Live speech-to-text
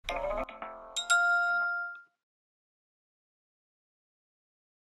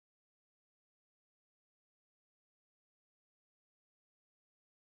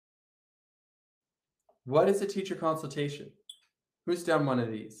What is a teacher consultation? Who's done one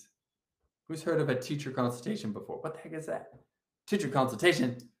of these? Who's heard of a teacher consultation before? What the heck is that? Teacher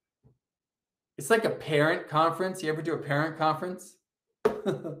consultation. It's like a parent conference. You ever do a parent conference?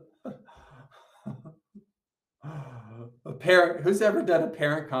 A parent, who's ever done a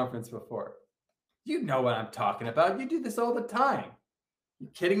parent conference before? You know what I'm talking about. You do this all the time. You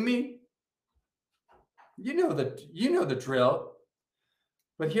kidding me? You know the drill.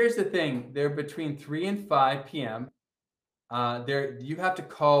 But here's the thing. They're between 3 and 5 p.m. You have to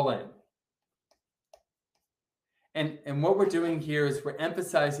call in. And what we're doing here is we're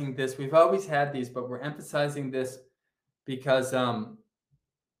emphasizing this. We've always had these, but we're emphasizing this because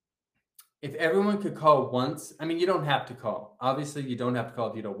if everyone could call once, I mean, you don't have to call. Obviously, you don't have to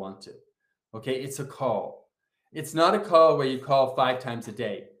call if you don't want to. Okay, it's a call. It's not a call where you call 5 times a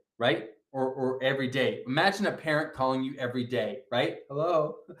day, right? Or every day. Imagine a parent calling you every day, right?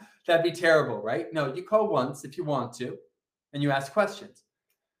 Hello, that'd be terrible, right? No, you call once if you want to, and you ask questions.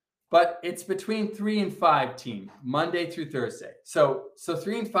 But it's between 3 and 5, team, Monday through Thursday. So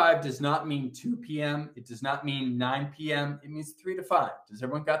 3 and 5 does not mean 2 p.m. It does not mean 9 p.m. It means 3 to 5. Does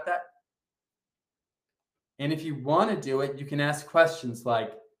everyone got that? And if you want to do it, you can ask questions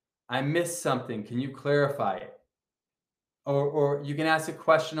like, I missed something. Can you clarify it? Or you can ask a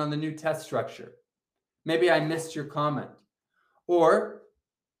question on the new test structure. Maybe I missed your comment. Or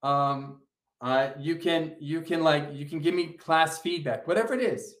you can give me class feedback, whatever it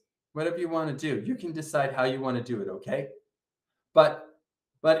is, whatever you want to do. You can decide how you want to do it, okay? But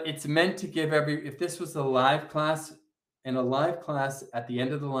it's meant to give if this was a live class, in a live class, at the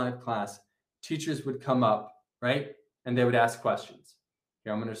end of the live class, teachers would come up, right? And they would ask questions.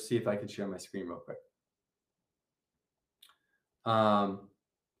 Here, I'm going to see if I can share my screen real quick.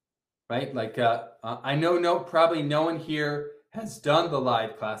 Right? Like, I know probably no one here has done the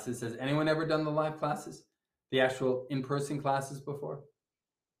live classes. Has anyone ever done the live classes? The actual in-person classes before?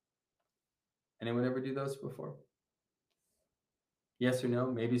 Anyone ever do those before? Yes or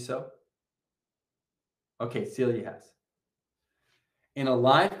no? Maybe so? Okay, Celia has. In a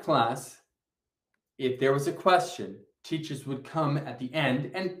live class, if there was a question, teachers would come at the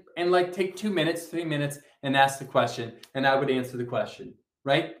end and like take 2 minutes, 3 minutes and ask the question, and I would answer the question,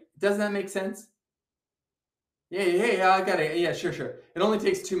 right? Doesn't that make sense? Yeah, I got it. Yeah, sure. It only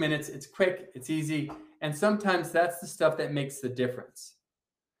takes 2 minutes. It's quick, it's easy. And sometimes that's the stuff that makes the difference.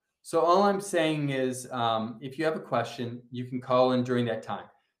 So all I'm saying is, if you have a question, you can call in during that time.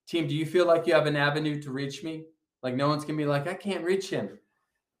 Team, do you feel like you have an avenue to reach me? Like no one's gonna be like, I can't reach him.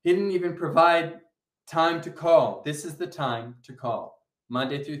 He didn't even provide time to call. This is the time to call.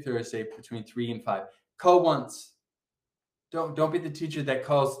 Monday through Thursday between 3 and 5. Call once. Don't be the teacher that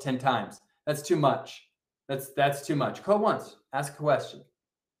calls 10 times. That's too much. That's too much. Call once. Ask a question.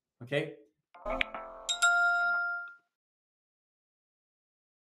 Okay?